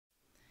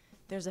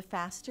There's a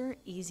faster,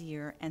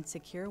 easier, and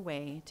secure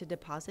way to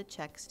deposit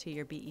checks to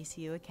your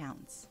BECU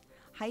accounts.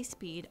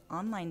 High-speed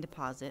online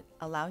deposit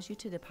allows you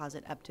to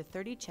deposit up to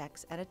 30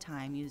 checks at a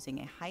time using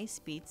a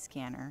high-speed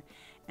scanner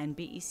and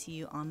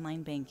BECU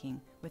online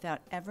banking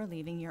without ever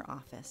leaving your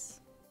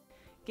office.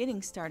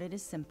 Getting started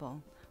is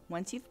simple.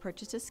 Once you've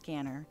purchased a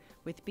scanner,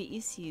 with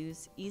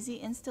BECU's easy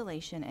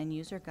installation and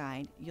user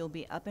guide, you'll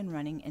be up and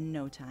running in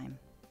no time.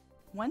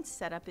 Once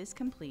setup is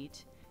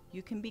complete,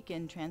 you can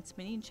begin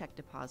transmitting check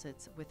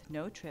deposits with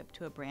no trip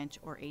to a branch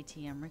or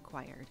ATM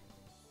required.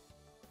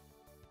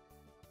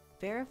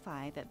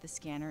 Verify that the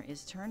scanner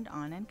is turned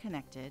on and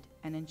connected,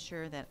 and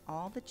ensure that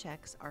all the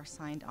checks are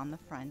signed on the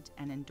front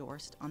and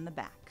endorsed on the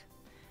back.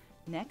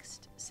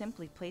 Next,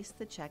 simply place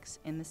the checks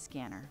in the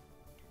scanner.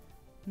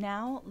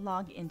 Now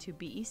log into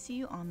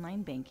BECU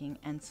Online Banking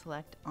and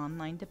select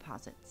Online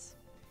Deposits.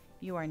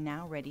 You are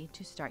now ready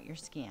to start your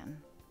scan.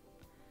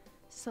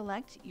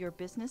 Select your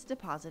business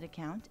deposit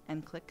account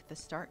and click the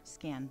Start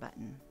Scan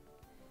button.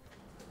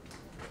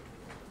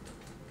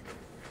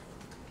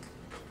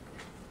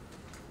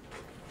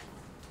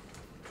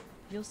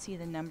 You'll see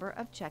the number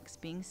of checks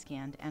being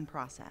scanned and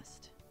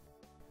processed.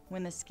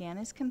 When the scan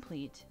is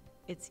complete,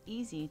 it's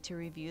easy to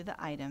review the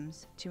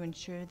items to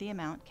ensure the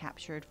amount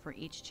captured for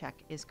each check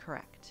is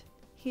correct.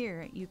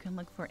 Here, you can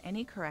look for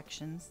any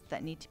corrections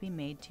that need to be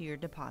made to your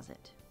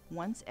deposit.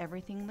 Once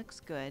everything looks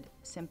good,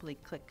 simply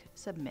click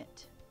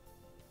Submit.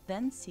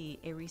 Then see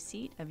a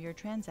receipt of your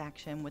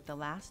transaction with the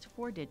last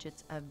 4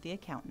 digits of the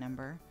account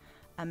number,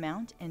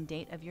 amount and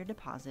date of your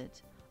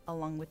deposit,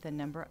 along with the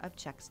number of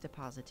checks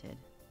deposited.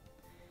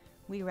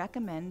 We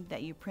recommend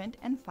that you print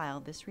and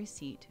file this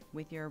receipt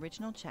with your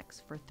original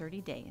checks for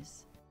 30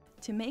 days.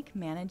 To make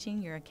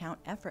managing your account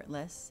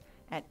effortless,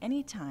 at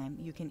any time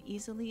you can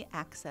easily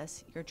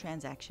access your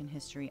transaction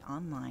history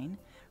online,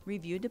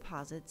 review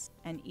deposits,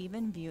 and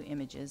even view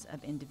images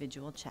of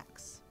individual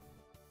checks.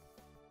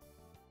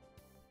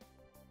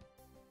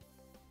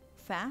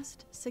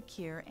 Fast,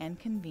 secure, and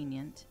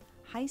convenient,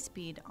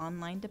 high-speed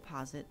online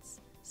deposits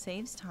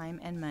saves time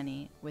and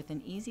money with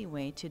an easy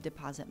way to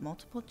deposit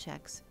multiple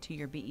checks to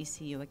your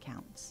BECU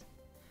accounts.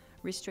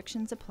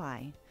 Restrictions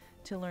apply.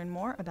 To learn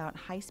more about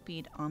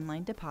high-speed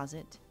online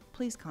deposit,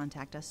 please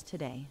contact us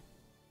today.